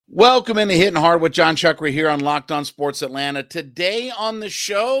Welcome into Hittin Hard with John Chuckery here on Locked On Sports Atlanta. Today on the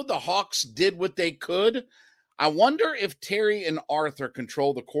show, the Hawks did what they could. I wonder if Terry and Arthur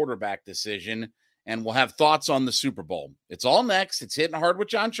control the quarterback decision, and we'll have thoughts on the Super Bowl. It's all next. It's Hittin Hard with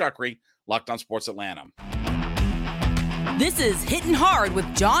John Chuckery, Locked On Sports Atlanta. This is Hittin Hard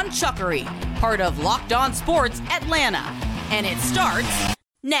with John Chuckery, part of Locked On Sports Atlanta, and it starts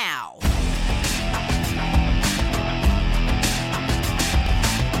now.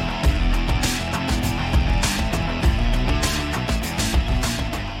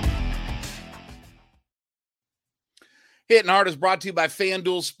 Hittin Hard is brought to you by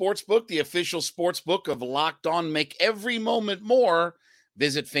FanDuel Sportsbook, the official sportsbook of Locked On. Make every moment more.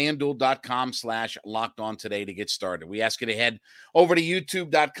 Visit FanDuel.com/LockedOn today to get started. We ask you to head over to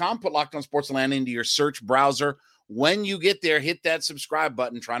YouTube.com, put Locked On Sports Atlanta into your search browser. When you get there, hit that subscribe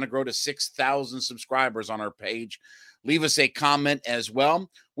button. Trying to grow to 6,000 subscribers on our page. Leave us a comment as well.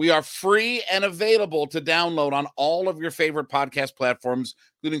 We are free and available to download on all of your favorite podcast platforms,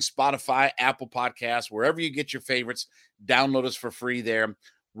 including Spotify, Apple Podcasts, wherever you get your favorites. Download us for free there.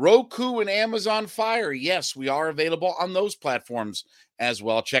 Roku and Amazon Fire. Yes, we are available on those platforms as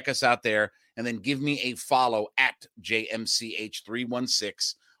well. Check us out there. And then give me a follow at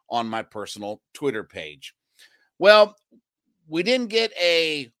JMCH316 on my personal Twitter page. Well, we didn't get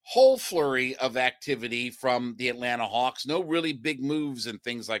a whole flurry of activity from the Atlanta Hawks. No really big moves and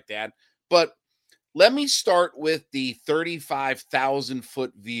things like that. But let me start with the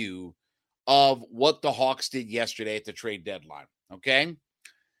 35,000-foot view of what the Hawks did yesterday at the trade deadline, okay?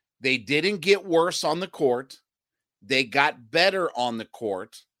 They didn't get worse on the court. They got better on the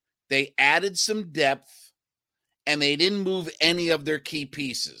court. They added some depth, and they didn't move any of their key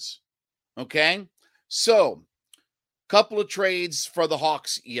pieces, okay? So, couple of trades for the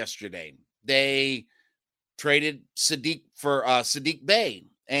Hawks yesterday. They traded Sadiq Bey,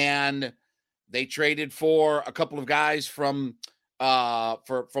 and they traded for a couple of guys from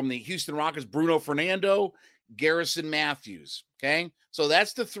the Houston Rockets, Bruno Fernando, Garrison Matthews. Okay, so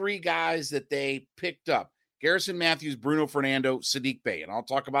that's the three guys that they picked up: Garrison Matthews, Bruno Fernando, Sadiq Bey, and I'll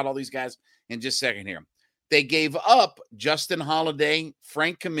talk about all these guys in just a second here. They gave up Justin Holiday,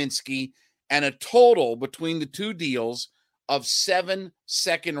 Frank Kaminsky, and a total between the two deals of 7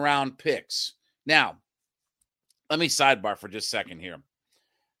 second-round picks. Now, let me sidebar for just a second here.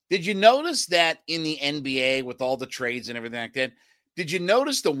 Did you notice that in the NBA with all the trades and everything like that, did you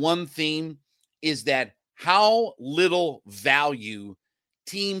notice the one theme is that how little value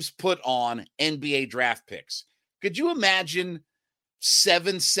teams put on NBA draft picks? Could you imagine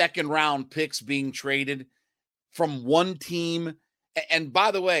 7 second-round picks being traded from one team? And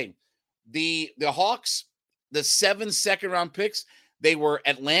by the way, the Hawks, the 7 second-round picks, they were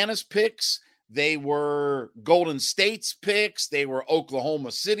Atlanta's picks. They were Golden State's picks. They were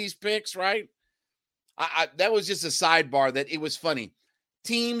Oklahoma City's picks, right? That was just a sidebar that it was funny.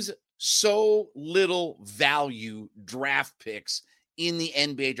 Teams so little value draft picks in the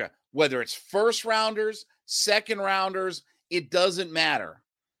NBA draft. Whether it's first rounders, second rounders, it doesn't matter.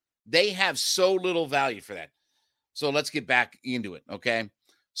 They have so little value for that. So let's get back into it, okay?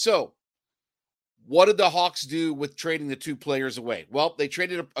 So what did the Hawks do with trading the two players away? Well, they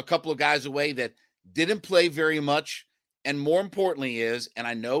traded a couple of guys away that didn't play very much. And more importantly is, and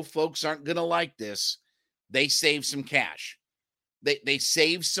I know folks aren't going to like this, they saved some cash. They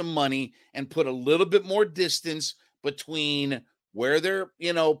saved some money and put a little bit more distance between where their,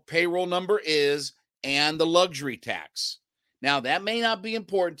 payroll number is and the luxury tax. Now, that may not be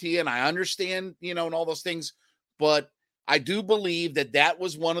important to you, and I understand, and all those things, but I do believe that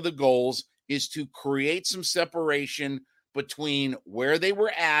was one of the goals, is to create some separation between where they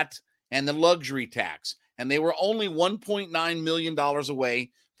were at and the luxury tax. And they were only $1.9 million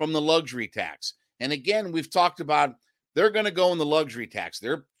away from the luxury tax. And again, we've talked about they're going to go in the luxury tax.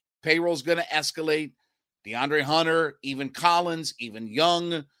 Their payroll is going to escalate. DeAndre Hunter, even Collins, even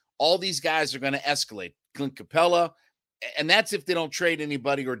Young, all these guys are going to escalate. Clint Capella. And that's if they don't trade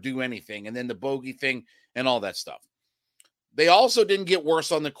anybody or do anything. And then the bogey thing and all that stuff. They also didn't get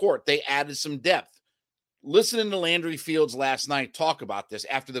worse on the court. They added some depth. Listening to Landry Fields last night talk about this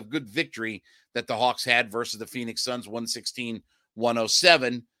after the good victory that the Hawks had versus the Phoenix Suns,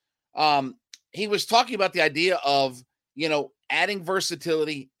 116-107, he was talking about the idea of, adding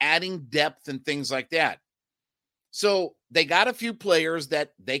versatility, adding depth and things like that. So they got a few players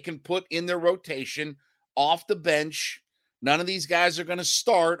that they can put in their rotation off the bench. None of these guys are going to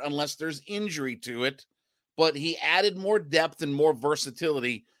start unless there's injury to it. But he added more depth and more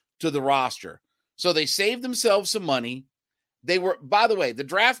versatility to the roster. So they saved themselves some money. They were, by the way, the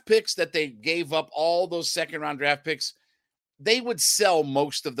draft picks that they gave up, all those second-round draft picks, they would sell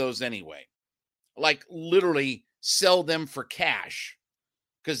most of those anyway. Like literally sell them for cash,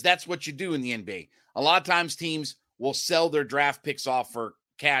 because that's what you do in the NBA. A lot of times teams will sell their draft picks off for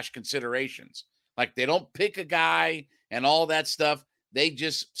cash considerations. Like they don't pick a guy and all that stuff. They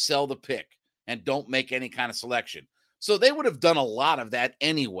just sell the pick and don't make any kind of selection. So they would have done a lot of that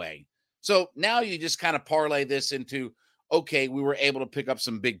anyway. So now you just kind of parlay this into, okay, we were able to pick up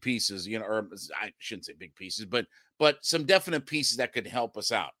some big pieces, or I shouldn't say big pieces, but some definite pieces that could help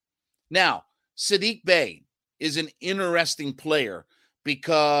us out. Now, Saddiq Bey is an interesting player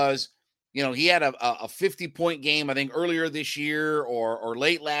because, he had a 50-point game, I think, earlier this year or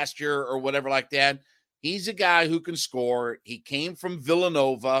late last year or whatever like that. He's a guy who can score. He came from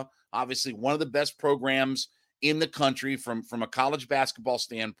Villanova, obviously one of the best programs in the country from a college basketball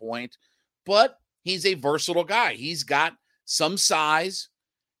standpoint, but he's a versatile guy. He's got some size.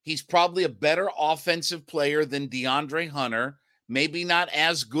 He's probably a better offensive player than DeAndre Hunter. Maybe not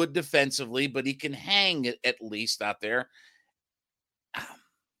as good defensively, but he can hang at least out there.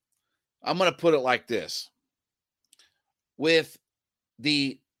 I'm going to put it like this. With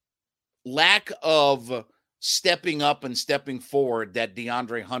the lack of stepping up and stepping forward that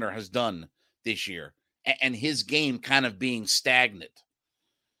DeAndre Hunter has done this year, and his game kind of being stagnant,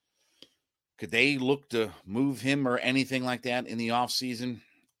 could they look to move him or anything like that in the offseason?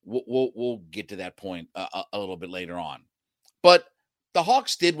 We'll get to that point a little bit later on. But the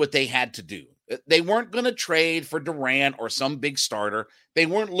Hawks did what they had to do. They weren't going to trade for Durant or some big starter. They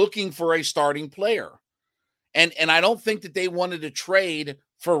weren't looking for a starting player. And I don't think that they wanted to trade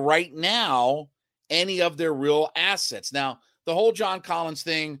for right now any of their real assets. Now, the whole John Collins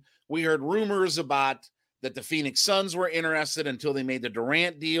thing, we heard rumors about that the Phoenix Suns were interested until they made the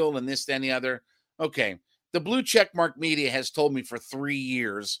Durant deal and this, that, and the other. Okay, the blue checkmark media has told me for 3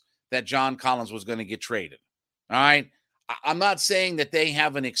 years that John Collins was going to get traded. All right? I'm not saying that they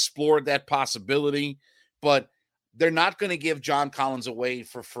haven't explored that possibility, but they're not going to give John Collins away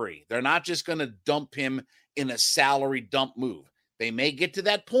for free. They're not just going to dump him in a salary dump move. They may get to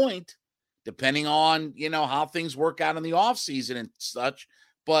that point, depending on, how things work out in the offseason and such.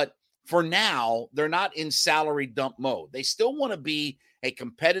 But for now, they're not in salary dump mode. They still want to be a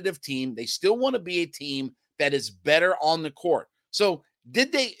competitive team. They still want to be a team that is better on the court. So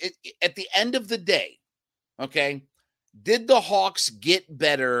did they, at the end of the day, okay, did the Hawks get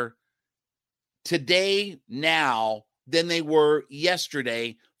better today, now, than they were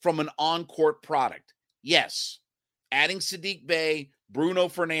yesterday from an on-court product? Yes. Adding Saddiq Bey, Bruno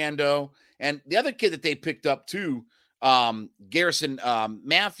Fernando, and the other kid that they picked up too, Garrison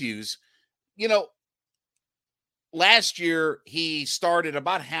Matthews, last year he started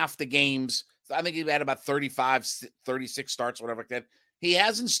about half the games. I think he had about 35, 36 starts, whatever like that. He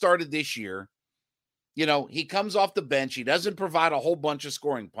hasn't started this year. He comes off the bench. He doesn't provide a whole bunch of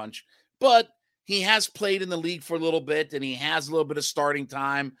scoring punch, but he has played in the league for a little bit, and he has a little bit of starting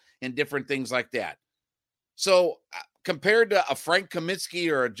time and different things like that. So compared to a Frank Kaminsky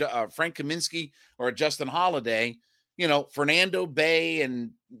or a Justin Holiday, Fernando Bey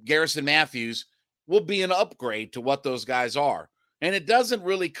and Garrison Matthews will be an upgrade to what those guys are. And it doesn't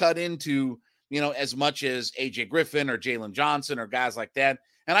really cut into, as much as AJ Griffin or Jalen Johnson or guys like that.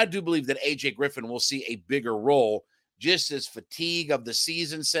 And I do believe that AJ Griffin will see a bigger role just as fatigue of the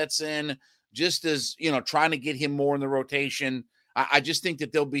season sets in, just as, trying to get him more in the rotation. I just think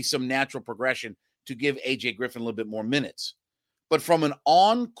that there'll be some natural progression to give AJ Griffin a little bit more minutes. But from an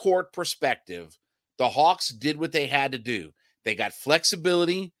on-court perspective, the Hawks did what they had to do. They got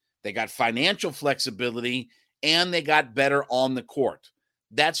flexibility, they got financial flexibility, and they got better on the court.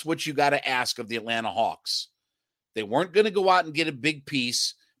 That's what you got to ask of the Atlanta Hawks. They weren't going to go out and get a big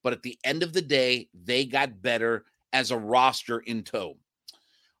piece, but at the end of the day, they got better as a roster in tow.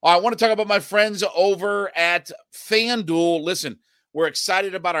 I want to talk about my friends over at FanDuel. Listen, we're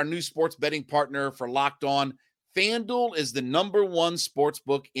excited about our new sports betting partner for Locked On. FanDuel is the #1 sports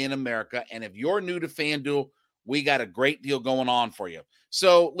book in America, and if you're new to FanDuel, we got a great deal going on for you.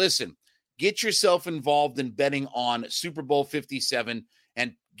 So listen, get yourself involved in betting on Super Bowl 57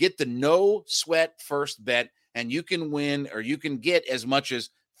 and get the no sweat first bet, and you can win, or you can get as much as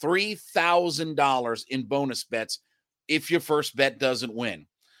 $3,000 in bonus bets if your first bet doesn't win.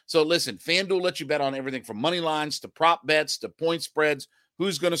 So listen, FanDuel lets you bet on everything from money lines to prop bets to point spreads,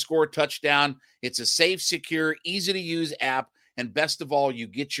 who's going to score a touchdown. It's a safe, secure, easy-to-use app, and best of all, you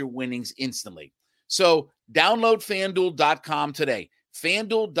get your winnings instantly. So download FanDuel.com today,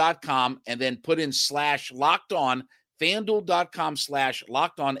 FanDuel.com, and then put in /LockedOn,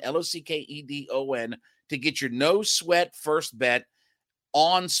 FanDuel.com/LockedOn, LOCKEDON, to get your no-sweat first bet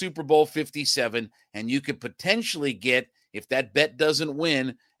on Super Bowl 57, and you could potentially get if that bet doesn't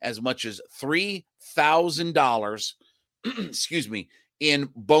win, as much as $3,000, excuse me, in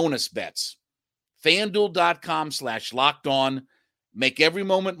bonus bets. FanDuel.com/locked-on. Make every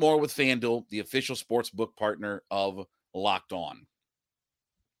moment more with FanDuel, the official sportsbook partner of Locked On.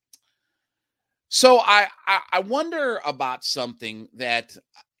 So I wonder about something that,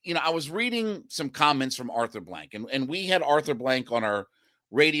 I was reading some comments from Arthur Blank, and we had Arthur Blank on our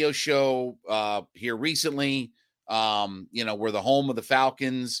radio show here recently. We're the home of the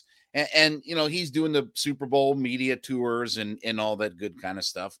Falcons, and he's doing the Super Bowl media tours and all that good kind of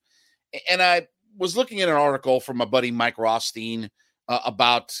stuff. And I was looking at an article from my buddy Mike Rothstein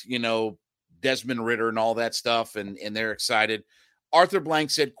about, Desmond Ridder and all that stuff, and they're excited. Arthur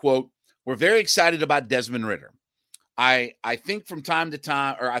Blank said, quote, "We're very excited about Desmond Ridder. I think from time to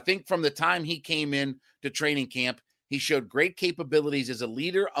time, or I think from the time he came in to training camp, he showed great capabilities as a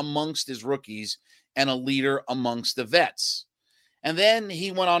leader amongst his rookies and a leader amongst the vets." And then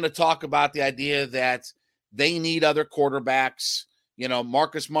he went on to talk about the idea that they need other quarterbacks.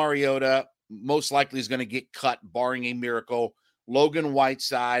 Marcus Mariota most likely is going to get cut, barring a miracle. Logan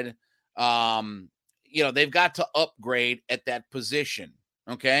Whiteside, they've got to upgrade at that position.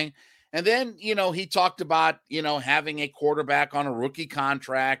 Okay. And then, he talked about, having a quarterback on a rookie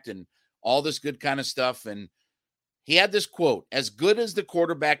contract and all this good kind of stuff. And he had this quote: "As good as the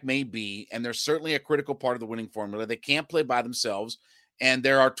quarterback may be, and they're certainly a critical part of the winning formula, they can't play by themselves. And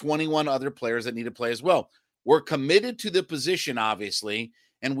there are 21 other players that need to play as well. We're committed to the position, obviously,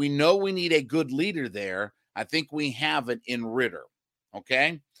 and we know we need a good leader there. I think we have it in Ridder."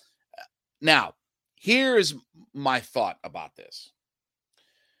 Okay. Now, here's my thought about this.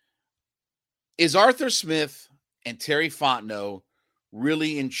 Is Arthur Smith and Terry Fontenot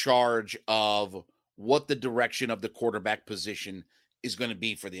really in charge of what the direction of the quarterback position is going to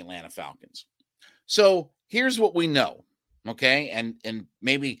be for the Atlanta Falcons? So here's what we know. Okay. And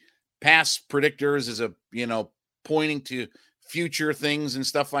maybe past predictors is pointing to future things and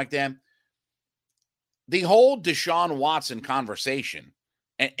stuff like that. The whole Deshaun Watson conversation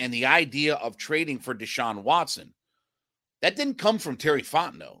and the idea of trading for Deshaun Watson, that didn't come from Terry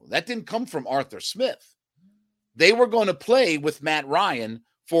Fontenot. That didn't come from Arthur Smith. They were going to play with Matt Ryan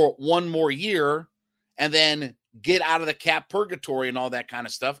for one more year and then get out of the cap purgatory and all that kind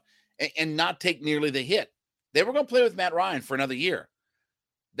of stuff and not take nearly the hit. They were going to play with Matt Ryan for another year.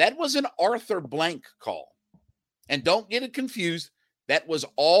 That was an Arthur Blank call. And don't get it confused. That was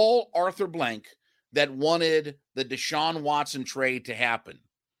all Arthur Blank that wanted the Deshaun Watson trade to happen.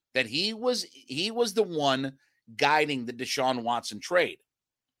 That he was the one guiding the Deshaun Watson trade.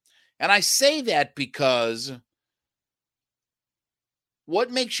 And I say that because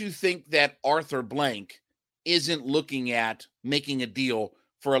what makes you think that Arthur Blank isn't looking at making a deal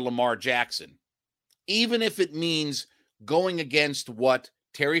for a Lamar Jackson, even if it means going against what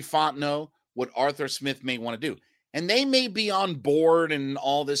Terry Fontenot, what Arthur Smith may want to do? And they may be on board and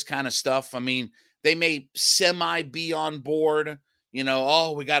all this kind of stuff. I mean, they may semi be on board, we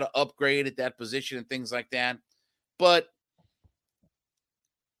got to upgrade at that position and things like that. But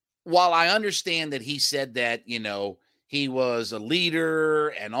while I understand that he said that, he was a leader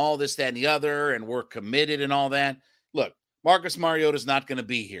and all this, that, and the other, and we're committed and all that. Look, Marcus Mariota is not going to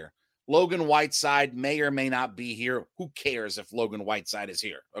be here. Logan Whiteside may or may not be here. Who cares if Logan Whiteside is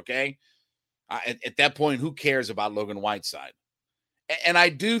here? Okay. At that point, who cares about Logan Whiteside? And I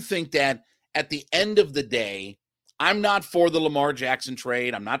do think that at the end of the day, I'm not for the Lamar Jackson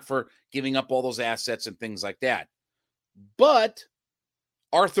trade. I'm not for giving up all those assets and things like that. But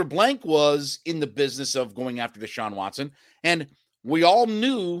Arthur Blank was in the business of going after Deshaun Watson. And we all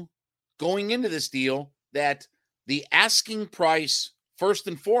knew going into this deal that the asking price, first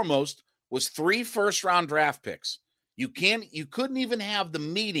and foremost, was 3 first-round draft picks. You couldn't even have the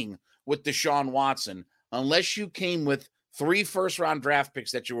meeting with Deshaun Watson unless you came with 3 first-round draft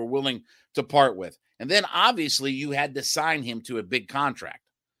picks that you were willing to part with. And then, obviously, you had to sign him to a big contract.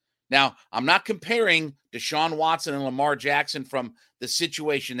 Now, I'm not comparing Deshaun Watson and Lamar Jackson from the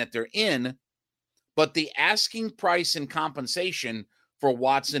situation that they're in, but the asking price and compensation for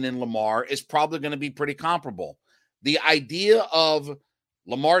Watson and Lamar is probably going to be pretty comparable. The idea of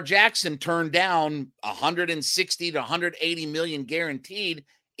Lamar Jackson turned down 160 to 180 million guaranteed,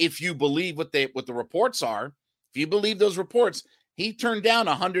 if you believe what the reports are. If you believe those reports, he turned down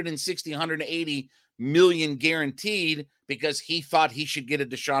 160, 180 million guaranteed because he thought he should get a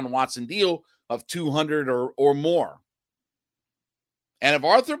Deshaun Watson deal of 200 or more. And if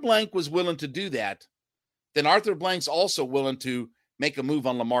Arthur Blank was willing to do that, then Arthur Blank's also willing to make a move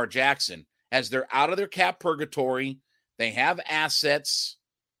on Lamar Jackson, as they're out of their cap purgatory. They have assets.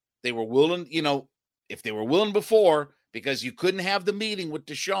 They were willing, if they were willing before, because you couldn't have the meeting with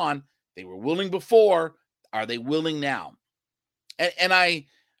Deshaun. They were willing before. Are they willing now? And I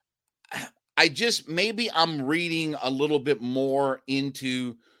just, maybe I'm reading a little bit more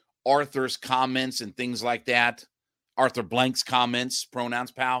into Arthur's comments and things like that. Arthur Blank's comments,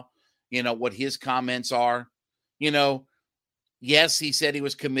 pronouns, pal, what his comments are. Yes, he said he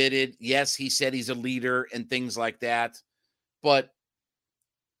was committed. Yes, he said he's a leader and things like that. But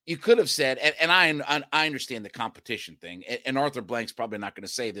you could have said, and I understand the competition thing, and Arthur Blank's probably not going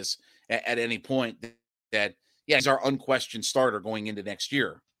to say this at any point, that, yeah, he's our unquestioned starter going into next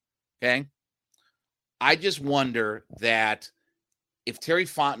year. Okay. I just wonder that if Terry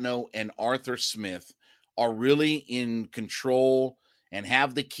Fontenot and Arthur Smith are really in control and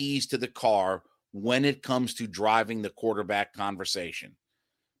have the keys to the car when it comes to driving the quarterback conversation,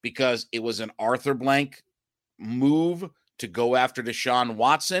 because it was an Arthur Blank move to go after Deshaun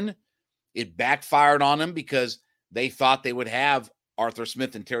Watson. It backfired on him because they thought they would have Arthur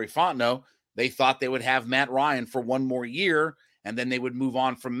Smith and Terry Fontenot. They thought they would have Matt Ryan for one more year, and then they would move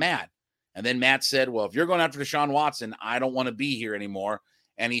on from Matt. And then Matt said, well, if you're going after Deshaun Watson, I don't want to be here anymore.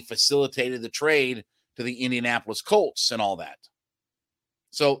 And he facilitated the trade to the Indianapolis Colts and all that.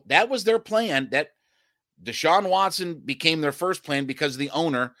 So that was their plan. That Deshaun Watson became their first plan because of the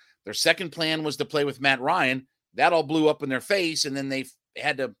owner. Their second plan was to play with Matt Ryan. That all blew up in their face, and then they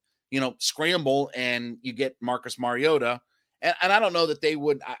had to, scramble, and you get Marcus Mariota. And I don't know that they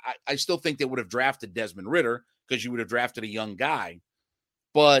would. I still think they would have drafted Desmond Ridder, because you would have drafted a young guy.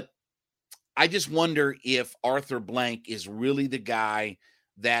 But I just wonder if Arthur Blank is really the guy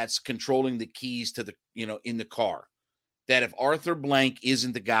that's controlling the keys to the, in the car. That if Arthur Blank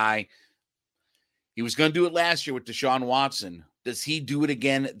isn't the guy, he was going to do it last year with Deshaun Watson. Does he do it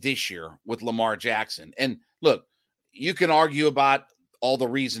again this year with Lamar Jackson? And look, you can argue about all the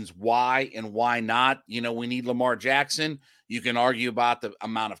reasons why and why not. We need Lamar Jackson. You can argue about the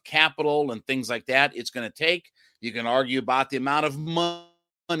amount of capital and things like that it's going to take. You can argue about the amount of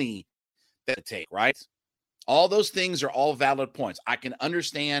money that it take, right? All those things are all valid points. I can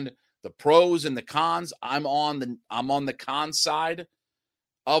understand the pros and the cons. I'm on the con side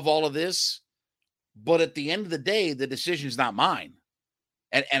of all of this. But at the end of the day, the decision is not mine.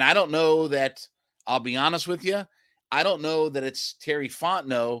 And I don't know that, I'll be honest with you, I don't know that it's Terry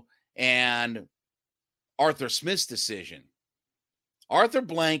Fontenot and Arthur Smith's decision. Arthur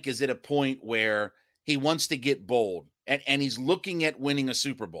Blank is at a point where he wants to get bold, and he's looking at winning a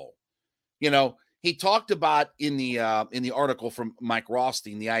Super Bowl. He talked about in the article from Mike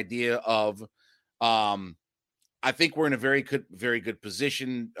Rothstein, the idea of, I think we're in a very good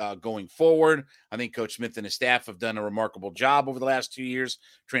position going forward. I think Coach Smith and his staff have done a remarkable job over the last 2 years,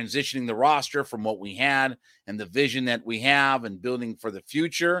 transitioning the roster from what we had and the vision that we have and building for the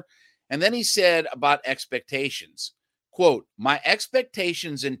future. And then he said about expectations, quote, my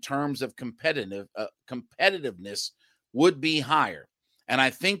expectations in terms of competitiveness would be higher. And I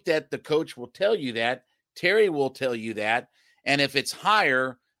think that the coach will tell you that. Terry will tell you that. And if it's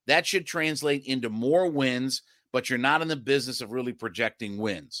higher, that should translate into more wins, but you're not in the business of really projecting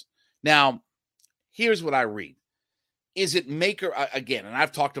wins. Now, here's what I read. Is it make or, again, and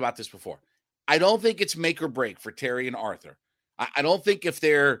I've talked about this before, I don't think it's make or break for Terry and Arthur. I don't think if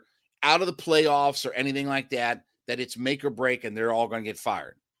they're out of the playoffs or anything like that, that it's make or break and they're all going to get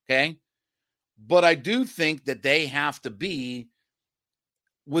fired, okay? But I do think that they have to be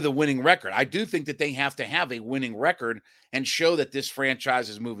with a winning record. I do think that they have to have a winning record and show that this franchise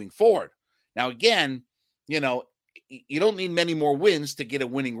is moving forward. Now, again, you don't need many more wins to get a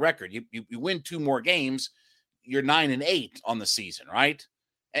winning record. You win 2 more games, you're 9-8 on the season, right?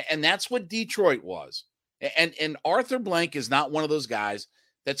 And that's what Detroit was. And Arthur Blank is not one of those guys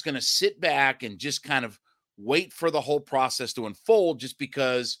that's going to sit back and just kind of wait for the whole process to unfold just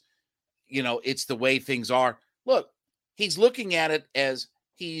because, it's the way things are. Look, he's looking at it as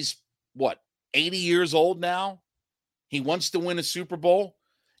he's, 80 years old now? He wants to win a Super Bowl.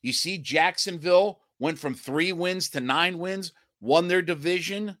 You see Jacksonville went from 3 wins to 9 wins, won their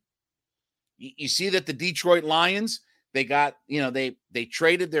division. You see that the Detroit Lions, they got, they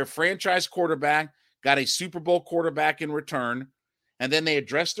traded their franchise quarterback, got a Super Bowl quarterback in return, and then they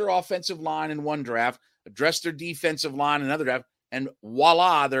addressed their offensive line in one draft, addressed their defensive line in another draft, and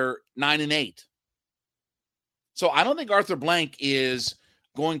voila, they're 9-8. So I don't think Arthur Blank is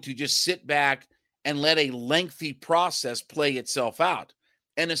going to just sit back and let a lengthy process play itself out,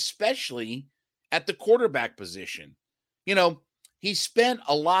 and especially at the quarterback position. He spent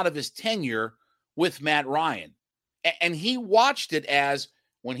a lot of his tenure with Matt Ryan, and he watched it as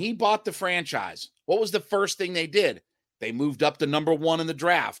when he bought the franchise, what was the first thing they did? They moved up to number 1 in the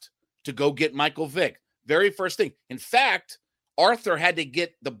draft to go get Michael Vick. Very first thing. In fact, Arthur had to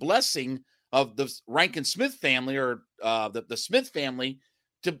get the blessing of the Rankin Smith family, or the Smith family,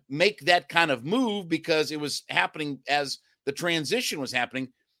 to make that kind of move, because it was happening as the transition was happening.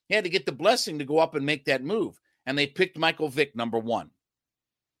 He had to get the blessing to go up and make that move. And they picked Michael Vick number 1.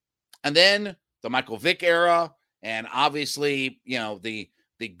 And then the Michael Vick era, and obviously, the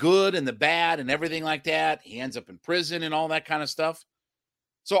good and the bad and everything like that. He ends up in prison and all that kind of stuff.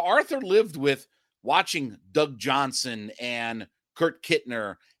 So Arthur lived with watching Doug Johnson and Kurt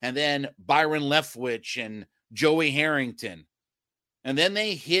Kittner, and then Byron Leftwich and Joey Harrington. And then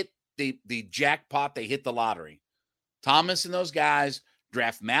they hit the jackpot. They hit the lottery. Thomas and those guys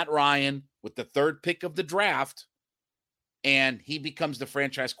draft Matt Ryan with the 3rd pick of the draft, and he becomes the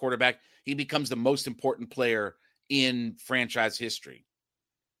franchise quarterback. He becomes the most important player in franchise history.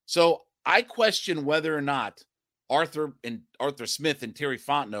 So I question whether or not Arthur Smith and Terry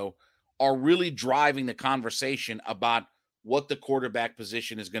Fontenot are really driving the conversation about what the quarterback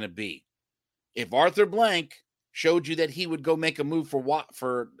position is going to be. If Arthur Blank showed you that he would go make a move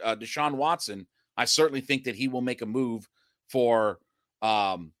for Deshaun Watson, I certainly think that he will make a move for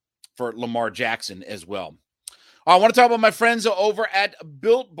Lamar Jackson as well. I want to talk about my friends over at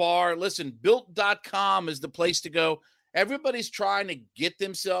Built Bar. Listen, Built.com is the place to go. Everybody's trying to get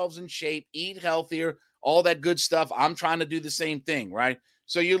themselves in shape, eat healthier, all that good stuff. I'm trying to do the same thing, right?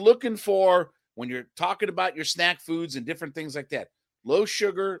 So you're looking for, when you're talking about your snack foods and different things like that, low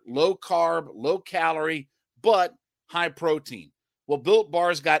sugar, low carb, low calorie, but high protein. Well, Built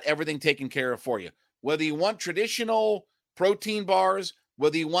Bar's got everything taken care of for you. Whether you want traditional protein bars,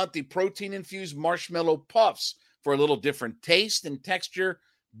 whether you want the protein-infused marshmallow puffs for a little different taste and texture,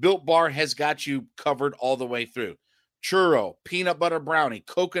 Built Bar has got you covered all the way through. Churro, peanut butter brownie,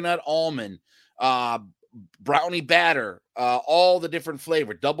 coconut almond, brownie batter, all the different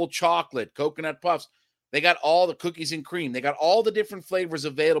flavor, double chocolate, coconut puffs. They got all the cookies and cream. They got all the different flavors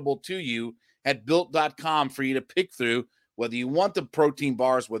available to you at Built.com for you to pick through, whether you want the protein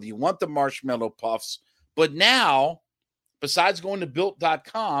bars, whether you want the marshmallow puffs. But now, besides going to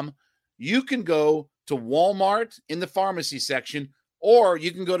Built.com, you can go to Walmart in the pharmacy section, or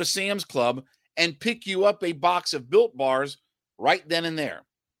you can go to Sam's Club and pick you up a box of Built Bars right then and there.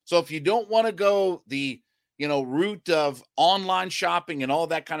 So if you don't want to go the route of online shopping and all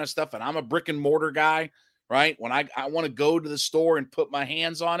that kind of stuff, and I'm a brick and mortar guy, right? When I want to go to the store and put my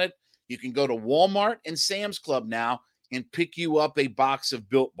hands on it, you can go to Walmart and Sam's Club now and pick you up a box of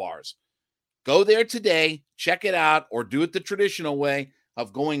Built Bars. Go there today, check it out, or do it the traditional way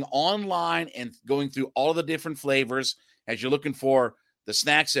of going online and going through all the different flavors as you're looking for the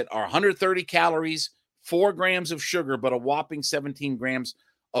snacks that are 130 calories, 4 grams of sugar, but a whopping 17 grams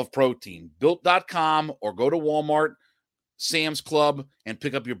of protein. Built.com, or go to Walmart, Sam's Club, and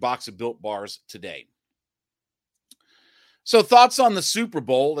pick up your box of Built Bars today. So thoughts on the Super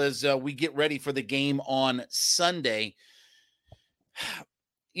Bowl as we get ready for the game on Sunday.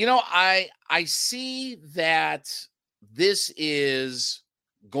 I see that this is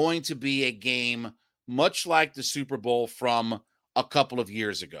going to be a game much like the Super Bowl from a couple of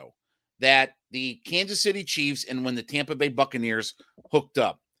years ago, that the Kansas City Chiefs and when the Tampa Bay Buccaneers hooked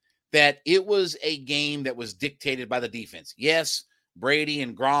up, that it was a game that was dictated by the defense. Yes, Brady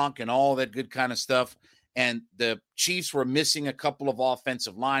and Gronk and all that good kind of stuff. And the Chiefs were missing a couple of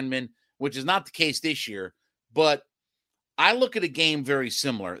offensive linemen, which is not the case this year. But I look at a game very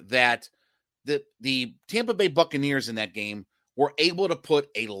similar, that the Tampa Bay Buccaneers in that game were able to put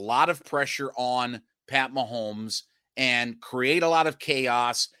a lot of pressure on Pat Mahomes and create a lot of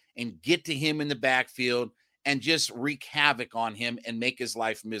chaos and get to him in the backfield and just wreak havoc on him and make his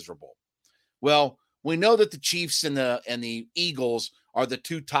life miserable. Well, we know that the Chiefs and the Eagles are the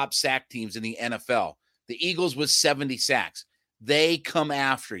 2 top sack teams in the NFL. The Eagles with 70 sacks. They come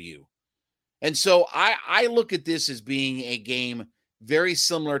after you. And so I look at this as being a game very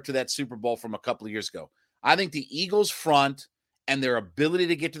similar to that Super Bowl from a couple of years ago. I think the Eagles front and their ability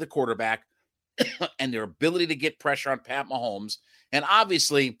to get to the quarterback and their ability to get pressure on Pat Mahomes, and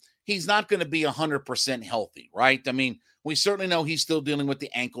obviously he's not going to be 100% healthy, right? I mean, we certainly know he's still dealing with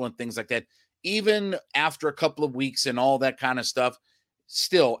the ankle and things like that. Even after a couple of weeks and all that kind of stuff,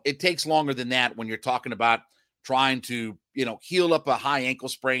 still, it takes longer than that when you're talking about trying to, heal up a high ankle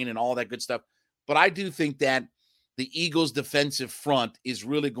sprain and all that good stuff. But I do think that the Eagles' defensive front is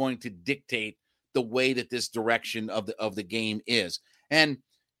really going to dictate the way that this direction of the game is. And,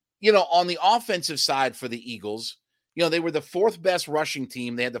 on the offensive side for the Eagles, they were the 4th best rushing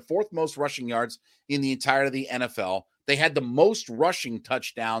team. They had the 4th most rushing yards in the entirety of the NFL. They had the most rushing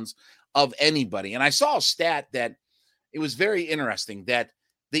touchdowns of anybody. And I saw a stat that it was very interesting, that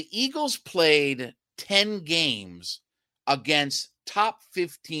the Eagles played 10 games against top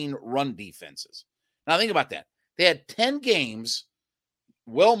 15 run defenses. Now, think about that. They had 10 games,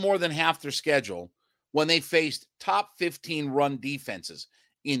 well more than half their schedule, when they faced top 15 run defenses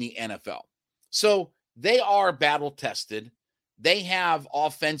in the NFL. So they are battle-tested. They have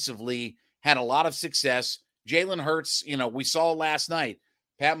offensively had a lot of success. Jalen Hurts, we saw last night,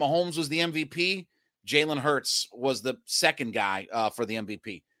 Pat Mahomes was the MVP. Jalen Hurts was the second guy for the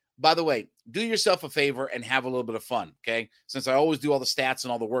MVP. By the way, do yourself a favor and have a little bit of fun, okay? Since I always do all the stats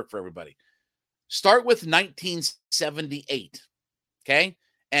and all the work for everybody. Start with 1978, okay?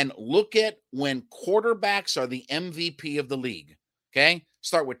 And look at when quarterbacks are the MVP of the league, okay?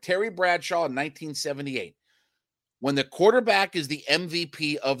 Start with Terry Bradshaw in 1978. When the quarterback is the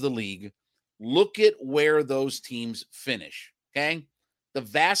MVP of the league, look at where those teams finish, okay? The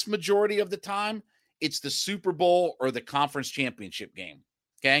vast majority of the time, it's the Super Bowl or the conference championship game,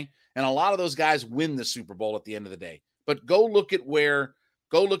 okay? And a lot of those guys win the Super Bowl at the end of the day. But go look at where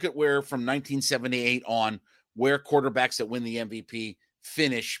from 1978 on where quarterbacks that win the MVP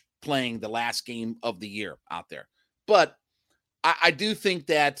finish playing the last game of the year out there. But I do think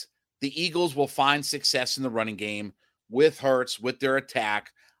that the Eagles will find success in the running game with Hurts, with their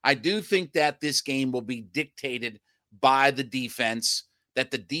attack. I do think that this game will be dictated by the defense, that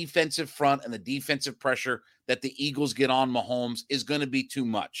the defensive front and the defensive pressure that the Eagles get on Mahomes is going to be too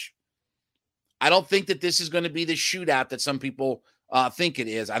much. I don't think that this is going to be the shootout that some people think it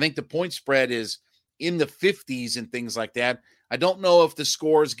is. I think the point spread is in the 50s and things like that. I don't know if the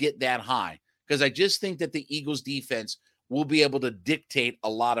scores get that high because I just think that the Eagles defense will be able to dictate a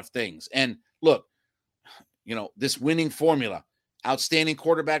lot of things. And look, this winning formula, outstanding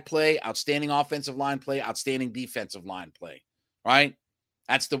quarterback play, outstanding offensive line play, outstanding defensive line play, right?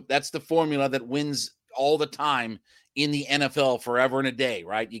 That's the formula that wins all the time in the NFL forever and a day,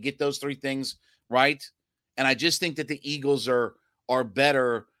 right? You get those three things right. And I just think that the Eagles are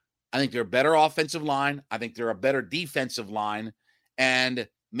better. I think they're a better offensive line. I think they're a better defensive line. And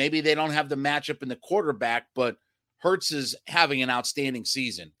maybe they don't have the matchup in the quarterback, but Hurts is having an outstanding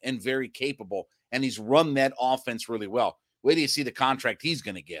season and very capable. And he's run that offense really well. Wait till you see the contract he's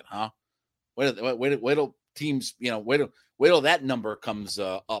going to get, huh? Wait till teams, wait till that number comes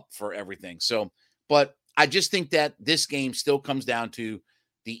up for everything. So, but I just think that this game still comes down to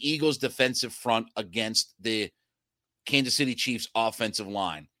the Eagles' defensive front against the Kansas City Chiefs' offensive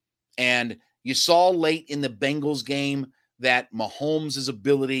line. And you saw late in the Bengals game that Mahomes'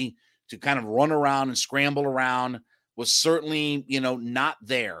 ability to kind of run around and scramble around was certainly, not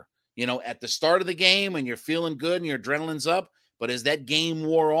there. At the start of the game and you're feeling good and your adrenaline's up, but as that game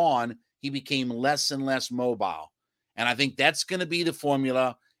wore on, he became less and less mobile. And I think that's going to be the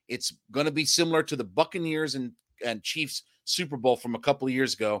formula. It's going to be similar to the Buccaneers and Chiefs Super Bowl from a couple of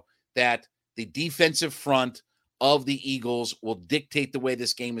years ago, that the defensive front of the Eagles will dictate the way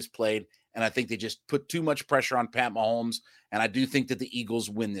this game is played. And I think they just put too much pressure on Pat Mahomes. And I do think that the Eagles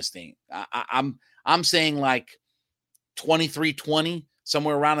win this thing. I'm saying like 23-20,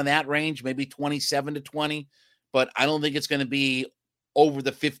 somewhere around in that range, maybe 27-20. But I don't think it's going to be over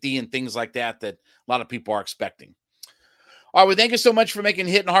the 50 and things like that a lot of people are expecting. All right, well, thank you so much for making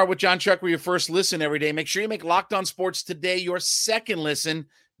Hittin' Hard with John Chuckery your first listen every day. Make sure you make Locked On Sports Today your second listen.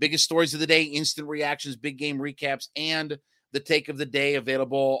 Biggest stories of the day, instant reactions, big game recaps, and the take of the day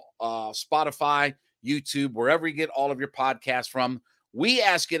available Spotify, YouTube, wherever you get all of your podcasts from. We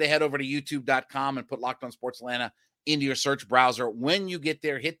ask you to head over to youtube.com and put Locked On Sports Atlanta into your search browser. When you get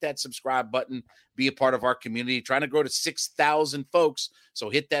there, hit that subscribe button, be a part of our community. Trying to grow to 6,000 folks, so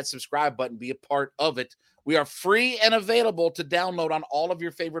hit that subscribe button, be a part of it. We are free and available to download on all of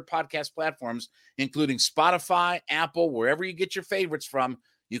your favorite podcast platforms, including Spotify, Apple, wherever you get your favorites from.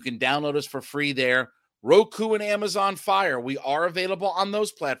 You can download us for free there. Roku and Amazon Fire, we are available on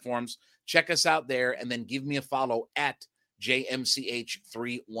those platforms. Check us out there, and then give me a follow at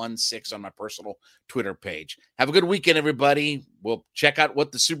JMCH316 on my personal Twitter page. Have a good weekend, everybody. We'll check out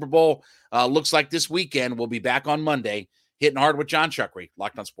what the Super Bowl looks like this weekend. We'll be back on Monday. Hitting Hard with John Chuckery,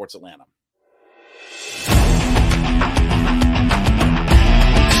 Locked On Sports Atlanta.